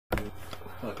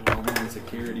Fucking Homeland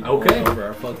Security Okay. over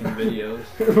our fucking videos.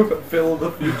 Phil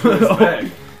the future is back.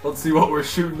 Let's see what we're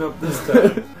shooting up this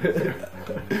time.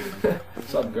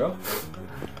 What's up, girl?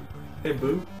 Hey,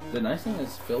 boo. The nice thing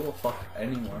is Phil will fuck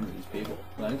any one of these people.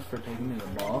 Thanks for taking me to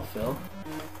the mall, Phil.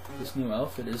 This new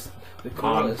outfit is the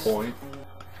coolest. On point.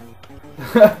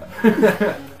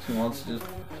 She wants to just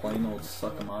plain old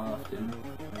suck him off, dude.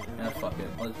 Yeah, fuck it.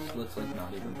 Let's like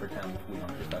not even pretend we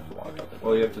don't just have to walk out the door.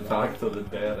 Well, you have to talk to the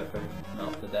dad, I think.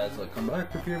 No, the dad's like, come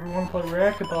back if you ever want to play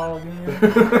racquetball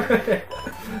again.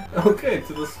 Okay,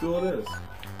 to the school it is.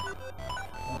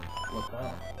 What the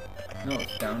hell? No,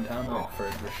 it's downtown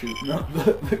Bickford. We're shooting up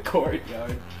the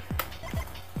courtyard.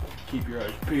 Keep your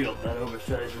eyes peeled. That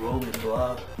oversized rolling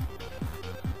blob.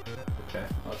 Okay.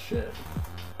 Oh shit.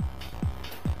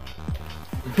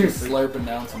 Just slurping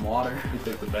down some water. You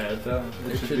take the bad time.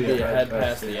 It should be a head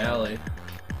past the alley.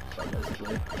 So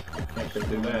basically, Can't they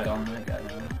do that? That guy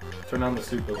now. Turn on the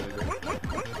super laser.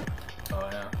 Oh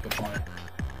yeah, good point.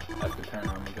 I have to turn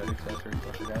on the good accessories,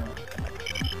 I forgot.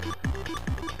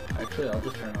 Actually, I'll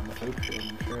just turn on the food shield,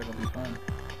 I'm sure it'll be fine.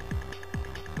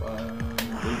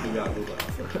 Leave the goggles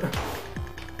off.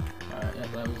 Alright, yeah,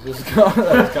 that was just gone.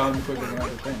 That was gone quicker than I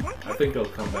would think. I think it'll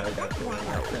come back after Actually,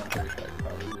 that. I'm pretty sure I could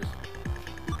probably just...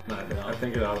 No, I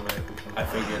think it automatically comes I back.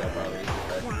 figured I probably just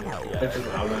had to... It just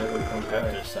automatically comes back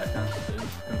after seconds, dude.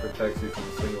 and protects you from a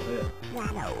single hit. I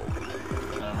don't know why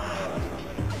last time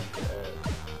I didn't get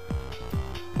it.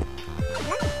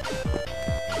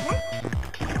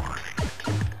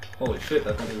 Holy shit,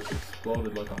 that thing just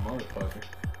exploded like a motherfucker.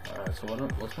 Alright, so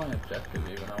what's my objective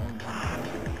even? I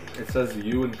want It says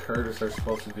you and Curtis are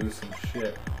supposed to do some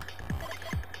shit.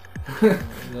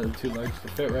 the 2 legs to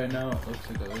fit right now. It looks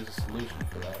like there's a solution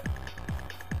for that.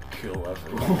 Kill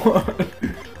everyone.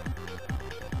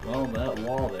 Well, that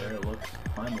wall there looks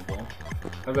climbable.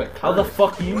 I bet How the Curtis-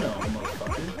 fuck do you know,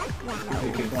 motherfucker?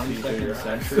 You can see through 22nd your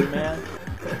century, eyes. man.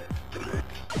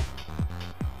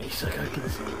 He's like, I can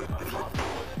see my father.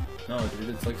 No, dude,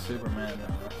 it's like Superman.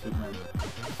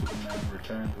 Superman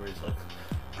Returns, where he's like,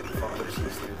 the father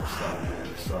sees through the son,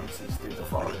 and the son sees through the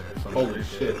father. Or something Holy like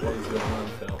shit, that. what is going on,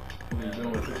 Phil? What are you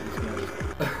doing with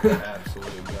these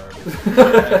Absolute garbage.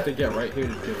 I have to get right here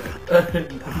to do it.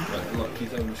 But look,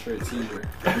 he's having a straight seizure.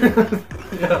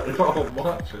 Yeah, no, I'm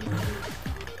watching.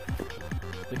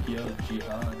 Like he yelled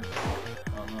jihad.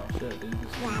 Oh no, shit, dude.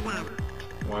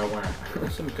 Why?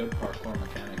 There's some good parkour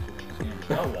mechanics in this game.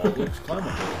 That wall looks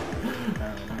climbable.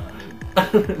 Apparently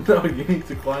not, dude. No, you need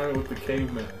to climb it with the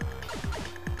caveman.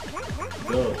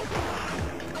 Duh.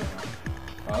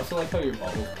 I also like how your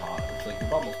bubbles pop. It's like your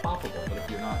bubble's poppable, but if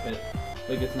you're not hit,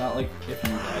 like it's not like if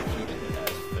you actually get hit as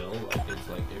Phil, like it's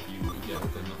like if you get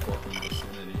within the fucking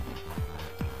vicinity.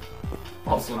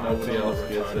 Also, nobody else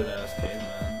gets retarded it. ass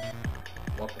caveman.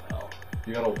 What the hell?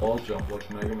 You gotta wall jump like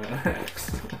Mega Man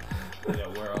X. Yeah,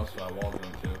 where else do I wall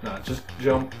jump to? Nah, just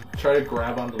jump. Try to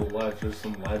grab onto the ledge. There's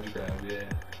some ledge grab, yeah.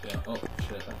 Yeah. Oh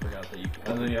shit! I forgot that you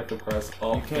can. And then you have to press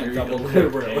up. You can't there double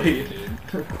deliberately. click,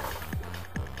 dude.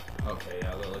 Okay,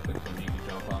 yeah, that looks like something you can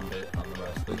jump on based on the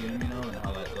rest of the game, you know, and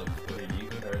how that looks 3D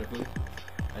comparatively.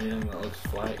 Anything that looks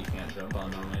flat, you can't jump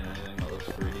on normally, and anything that looks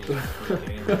 3D is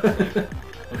 3D.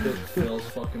 Like, look at Phil's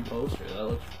fucking poster. That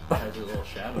looks has a little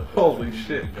shadow. Holy You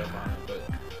shit. can jump on it, but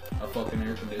a fucking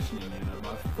air conditioning unit,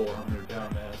 my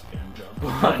 400-pound ass can't jump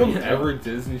How on. come You know? every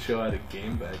Disney show had a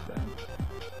game back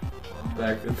then?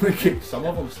 Back in the game. Some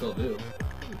of them still do.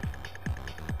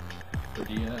 For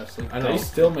DS. Like, I know. they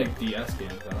still make DS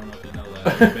games. I don't know if you know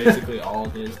that. They're basically all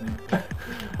Disney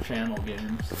Channel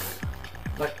games.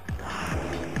 Like,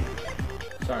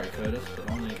 sorry, Curtis, but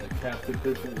only the captive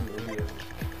business will be able to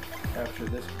capture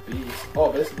this beast.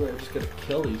 Oh, basically, I just gotta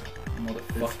kill these it's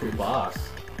motherfuckers. the boss.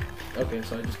 Okay,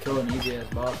 so I just kill an easy ass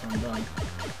boss and I'm done.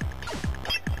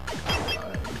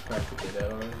 Alright, he's practically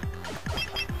dead already.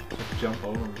 Just jump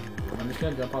over me. I'm just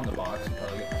gonna jump on the box and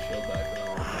probably get my shield back and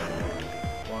I'll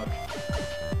watch.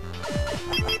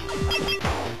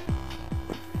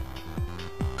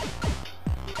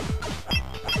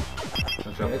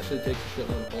 It actually takes a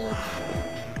shitload of bullets.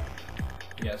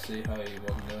 Yeah, see how he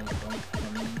wasn't doing it wrong?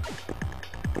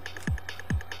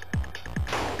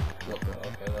 What the?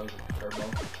 Okay, that was a turbo.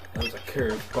 That was a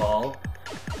curveball.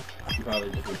 He probably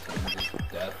just retained his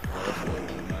death, so it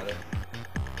wouldn't matter.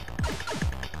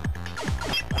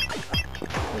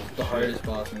 It's the hardest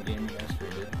boss in gaming history,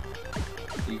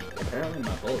 dude. Apparently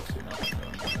my bullets do nothing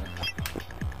to him.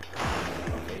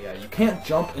 Okay, yeah, you can't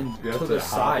jump You into have the to hop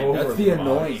side. over That's the the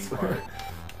annoying box. part.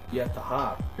 You have to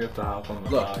hop. You have to hop on the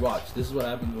Look, box. watch. This is what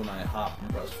happens when I hop and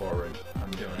press forward. I'm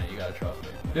doing it. You gotta trust me.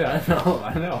 Yeah,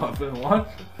 I know. I've been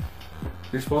watching.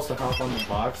 You're supposed to hop on the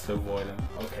box to avoid him.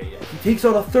 Okay, yeah. He takes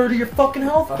out a third of your fucking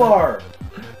health bar!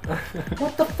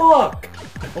 What the fuck?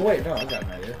 Oh wait, no, I got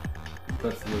an idea.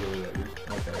 That's literally what you're...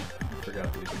 Okay, I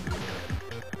forgot that you can do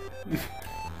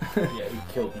that. Yeah, he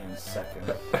killed me in a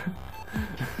second.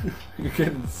 You're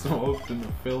getting smoked in the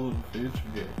Phil and Future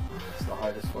game. It's the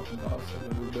hardest fucking boss I've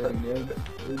ever been again.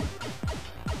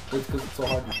 It's because it's so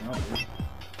hard to jump, dude.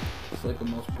 It's like the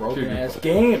most broken ass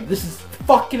game. This is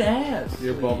fucking ass.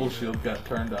 Your bubble shield got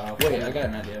turned off. Wait, I got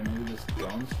an idea. Maybe this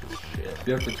gun's just shit.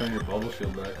 You have to turn your bubble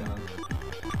shield back on.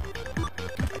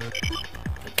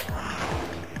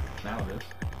 Now it is.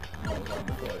 No, it was on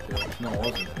before I did. No, it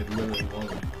wasn't. It literally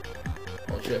wasn't.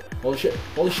 Holy shit. Holy shit.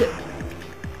 Holy shit.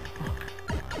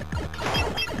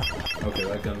 Okay,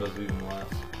 that gun does even less.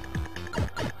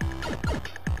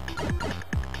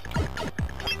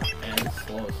 And it's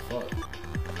slow as fuck.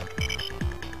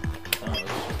 Oh,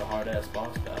 it's just a hard ass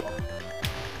boss battle.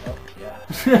 Oh, yeah.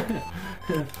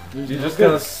 You just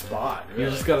gotta spot. Really. You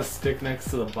just gotta stick next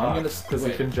to the box because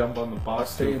you can jump on the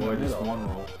box to avoid this one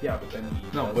roll. Yeah, but then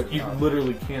no, but you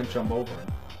literally can't jump over him.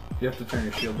 You have to turn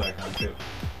your shield back on too.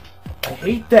 I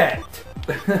hate that.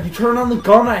 You turn on the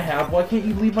gun I have. Why can't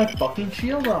you leave my fucking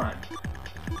shield on?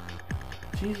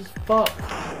 Jesus fuck.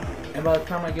 And by the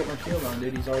time I get my shield on,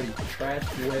 dude, he's already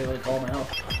trashed away like all my health.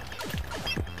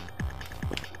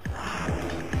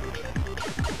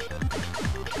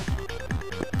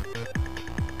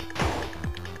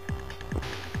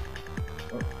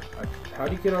 How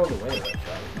do you get out of the way of that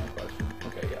shot is my question.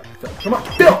 Okay, yeah. Phil, come on!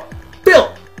 Bill!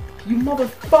 Bill! You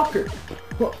motherfucker!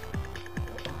 What?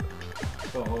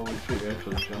 Oh, holy shit, you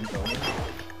actually jumped over.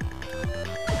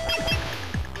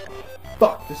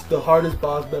 Fuck, this is the hardest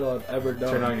boss battle I've ever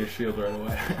done. Turn on your shield right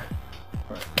away.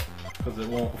 Because it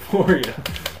won't for you.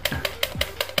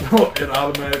 No, it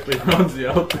automatically runs you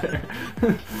out there.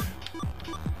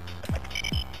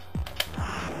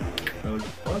 Oh,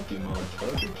 fuck you,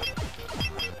 motherfucker.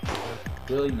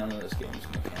 Really, none of this game's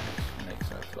mechanics make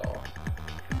sense at all.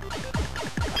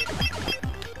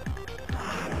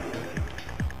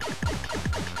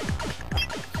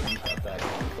 Got that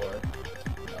going for it.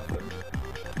 Nothing.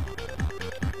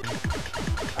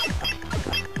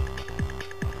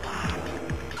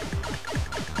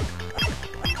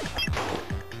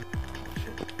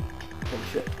 Holy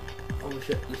shit. Holy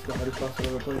shit. This is the hardest boss I've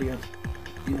ever played against.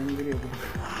 In any video game.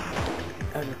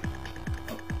 Ever.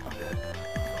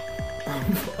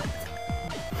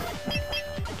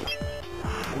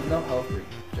 There's no health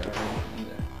regeneration in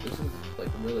there. This is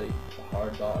like really a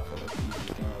hard boss. Like the easiest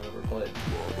game I've ever played.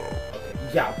 Okay.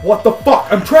 Yeah, what the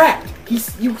fuck? I'm trapped!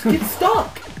 You get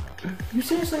stuck! You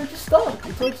seriously are just stuck.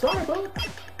 It's like, sorry, bud.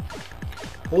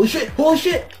 Holy shit! Holy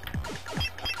shit!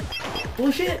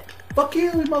 Holy shit! Fuck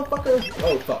you, motherfucker!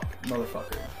 Oh, fuck.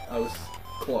 Motherfucker. I was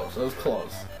close. I was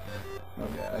close.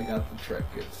 Okay, I got the trick.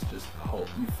 It's just hope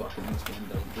you fucking this game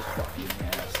doesn't just fuck you in the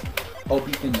ass. Hope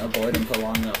you can avoid him for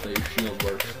long enough that your shield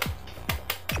works.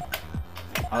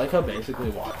 I like how basically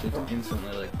watch it's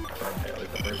instantly like okay,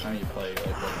 like the first time you play, you're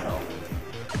like what the hell?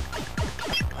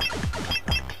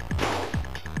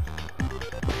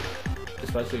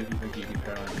 Especially if you think you can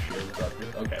turn on your shield without your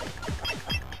okay.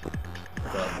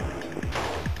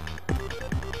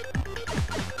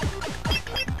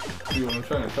 See, what I'm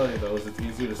trying to tell you though is it's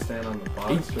easier to stand on the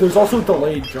box. There's also a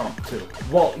delayed jump too.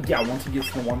 Well, yeah, once he gets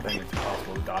to the one thing, it's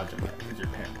impossible to dodge him because you're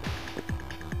pinned.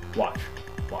 Watch.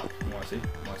 Watch. You wanna see? You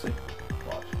wanna see?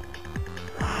 Watch.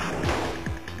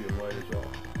 You avoid as well.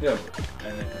 Yeah.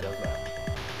 And then he does that.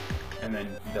 And then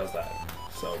he does that.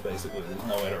 So basically there's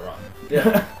no way to run.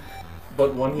 Yeah.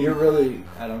 But when you're really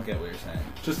I don't get what you're saying.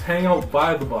 Just hang out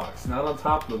by the box, not on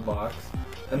top of the box.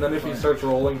 And then if he starts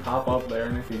rolling, hop up there,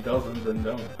 and if he doesn't, then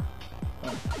don't.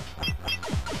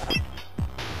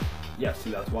 Yeah,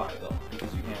 see, that's why, though.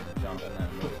 Because you can't jump and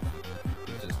then move.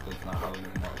 It's just, that's not how you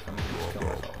want to come and just kill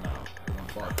himself now. I'm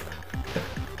fucked.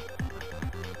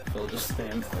 Phil just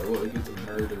stands there while he gets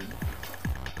murdered.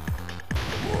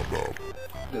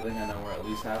 Good thing I know we're at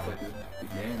least halfway through the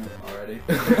game already.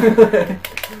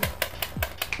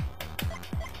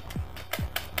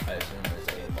 I assume there's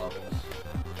 8 levels.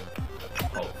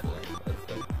 Hopefully. That's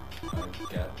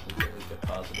the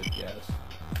positive guess.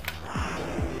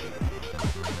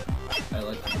 I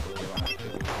like to believe on it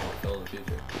too. Fill the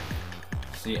future.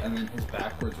 See, and then his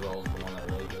backwards roll is the one that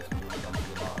really gets me when it comes to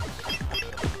the box.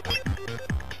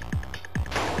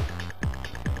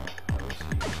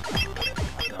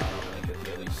 No, I don't really get the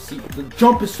at least. See, the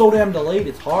jump is so damn delayed,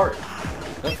 it's hard.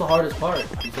 That's the hardest part. Is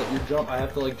that your jump, I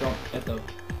have to like jump at the,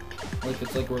 like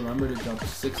it's like remember to jump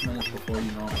 6 minutes before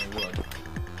you normally would.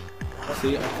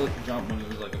 See, I clicked jump when it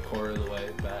was like a quarter of the way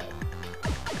back.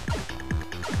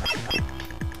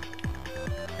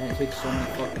 And it takes so many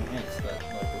fucking hits that,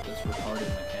 like, with this retarded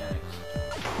mechanics,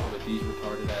 with these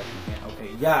retarded ass mechanics. Okay,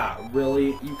 yeah, really?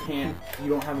 You can't, you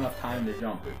don't have enough time to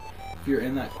jump. If you're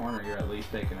in that corner, you're at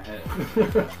least taking a hit.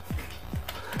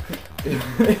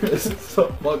 This is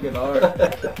so fucking hard.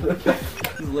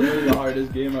 This is literally the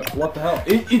hardest game ever. What the hell?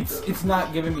 It's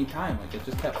not giving me time. Like, it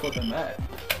just kept flipping back.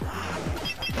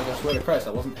 Like, I swear to Christ,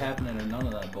 I wasn't tapping it or none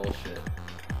of that bullshit.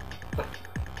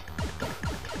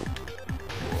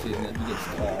 See, and then he gets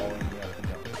tall and you have to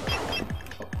jump.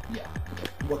 Oh, yeah.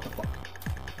 What the fuck?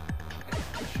 Okay,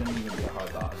 it shouldn't even be a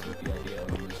hard boss with the idea of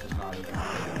it's just not even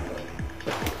hard.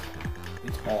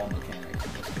 It's all mechanics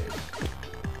in this case.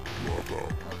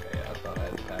 Okay, I thought I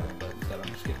had the pattern, but instead I'm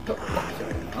just getting right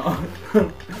now.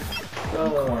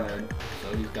 I'm cornered, so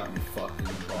he's got me fucked in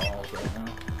the balls right now.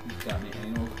 He's got me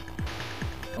angled.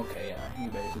 Okay, yeah, he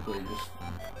basically just,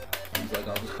 he's like,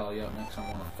 I'll just call you out next time I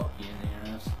want to fuck you in the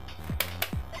ass.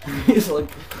 He's like,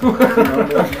 I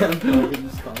can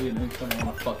just call you next time I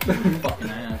want to fuck you in the fucking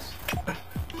ass.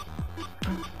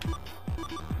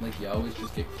 Like, you always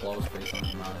just get close based on the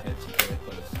amount of hits you take,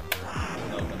 but it's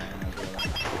no bananas really.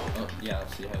 Oh, yeah,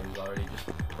 see how he's already just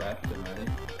prepped and ready?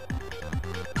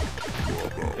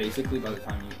 Basically, by the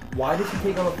time you... Why does he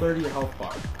take out a 30 health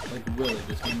bar? Like, really,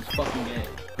 this game's fucking gay.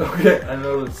 Okay, I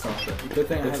noticed something. Good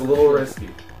thing it's a little risky.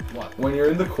 What? When you're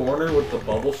in the corner with the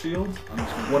bubble shields,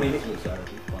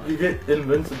 you get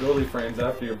invincibility frames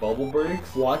after your bubble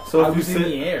breaks. What? So I if was you in sit,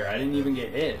 the air. I didn't even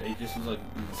get hit. It just was like...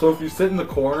 So if you sit in the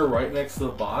corner right next to the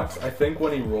box, I think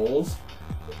when he rolls,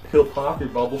 he'll pop your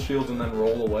bubble shields and then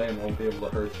roll away and won't be able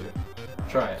to hurt you.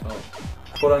 Try it. Oh.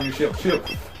 Put on your shield. Shield.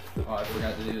 Oh, I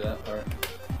forgot to do that part.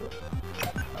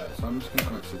 Alright, so I'm just gonna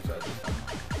commit suicide this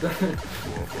time.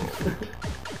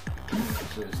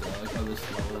 Seriously, I like how this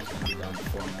level is gonna be done in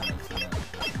 4 minutes and then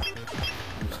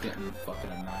I'm just getting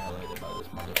fucking annihilated by this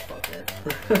motherfucker.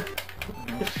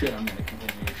 No shit, I'm gonna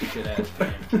continue your shit ass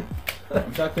game.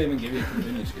 I'm shocked they even give you a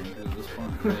continue screen because at this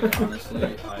point, like, honestly, I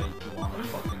wanna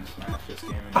fucking smash this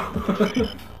game and get it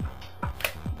again.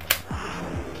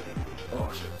 Oh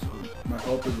shit, so my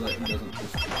hope is that he doesn't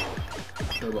just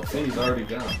turbo. See, he's already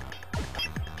gone.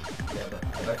 Yeah, but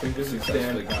I think this is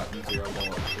successfully gotten 0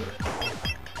 bullets.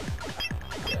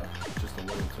 Yeah, just a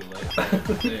little too late.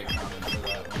 They accounted for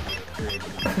that when they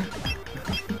created it.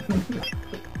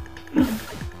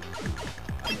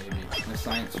 Maybe. My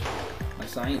science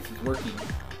is working.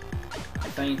 My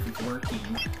science is working.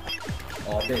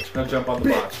 Oh, bitch. Now jump on the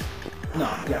box. No,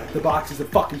 yeah, the box is a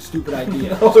fucking stupid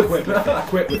idea. No,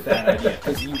 Quit with that idea,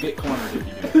 because you get cornered if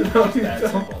you do it. No, It's that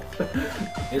simple.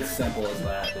 It's simple as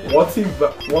that, dude.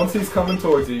 Once he's coming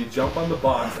towards you, you jump on the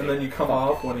box, and then you come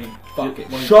off when he... Fuck it.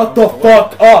 when he Shut the comes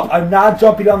fuck up! I'm not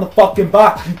jumping on the fucking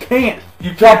box. You can't.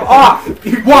 You jump off.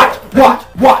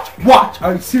 Watch.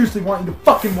 I seriously want you to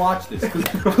fucking watch this, because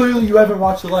clearly you haven't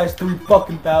watched the last 3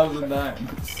 fucking thousand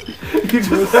times. You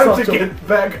just have to get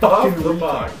back off the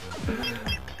box.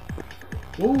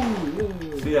 Ooh.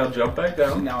 See, I'll jump back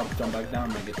down. See, now I'll jump back down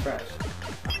and I get trashed.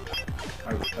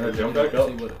 Now jump back up.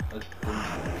 See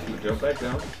Jump back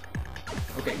down.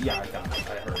 Okay, yeah, I got it.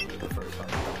 I heard you the first time.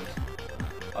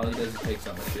 All he does is takes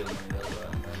out my shield when he does that,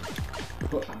 and then...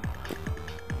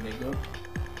 There you go.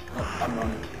 Oh, I'm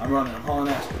running. I'm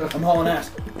hauling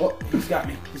ass. Oh, he's got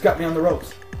me. He's got me on the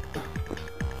ropes.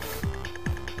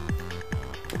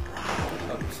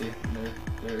 Oh, see,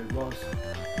 there it was.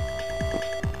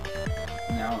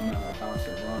 Now I'm in a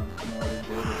constant run in order to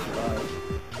be able to survive.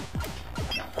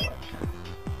 Not quite.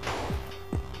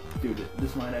 Dude,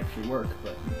 this might actually work,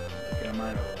 but get a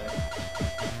mine over there.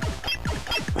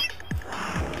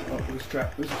 Oh, who's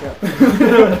trapped?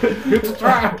 It's a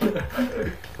trap!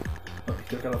 Oh, he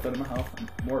took out a bit of my health.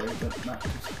 I'm worried, but not.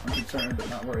 I'm concerned, but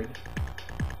not worried.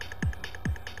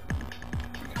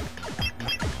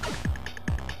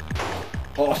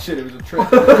 Oh shit, it was a trick.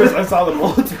 Because I saw the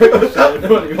military shot,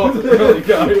 but he wasn't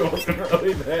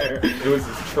really there. It was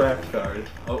his trap card.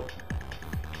 Oh.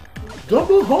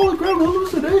 Double hologram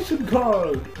hallucination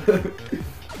card!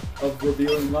 Of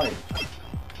revealing light.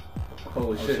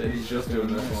 Holy shit, he's just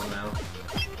doing this one now.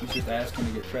 He's just asking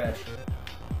to get trashed.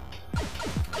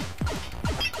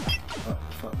 Oh,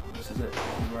 fuck. This is it. This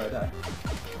is where I die.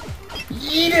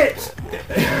 Eat it!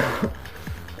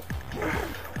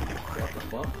 What the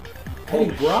fuck?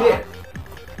 Holy shit!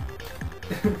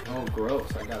 Oh, gross.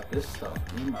 I got this stuff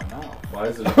in my mouth. Why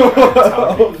is it a giant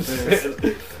talking fist?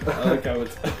 I like how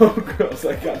it's... Oh, gross.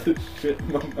 I got this shit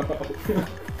in my mouth.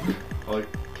 Like...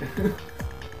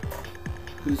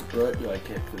 Whose butt do I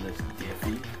kick for this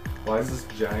diffy? Why is this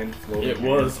giant floating? It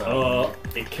was, a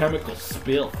chemical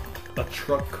spill. A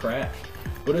truck crashed.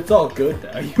 But it's all good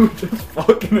now. You were just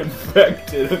fucking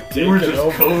infected. You were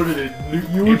just coated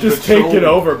in You were just taken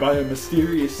over by a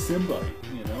mysterious symbiote,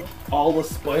 you know? All of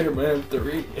Spider-Man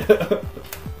 3.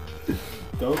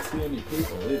 Don't see any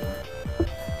people either.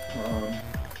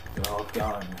 They're all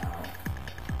gone now.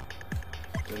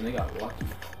 Then they got lucky.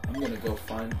 I'm gonna go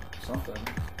find something.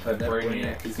 That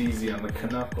Brainiac is easy on the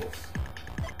knuckles.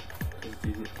 It's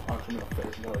easy to punch him in the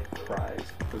face until he cries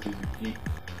because he's a geek.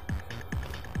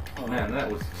 Oh man, that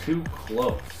was too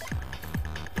close.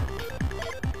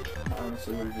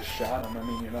 Honestly, would have just shot him. I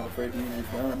mean, you're not afraid to use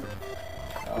your gun.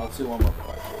 Let's do one more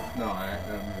part. No,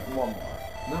 One more.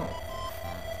 no.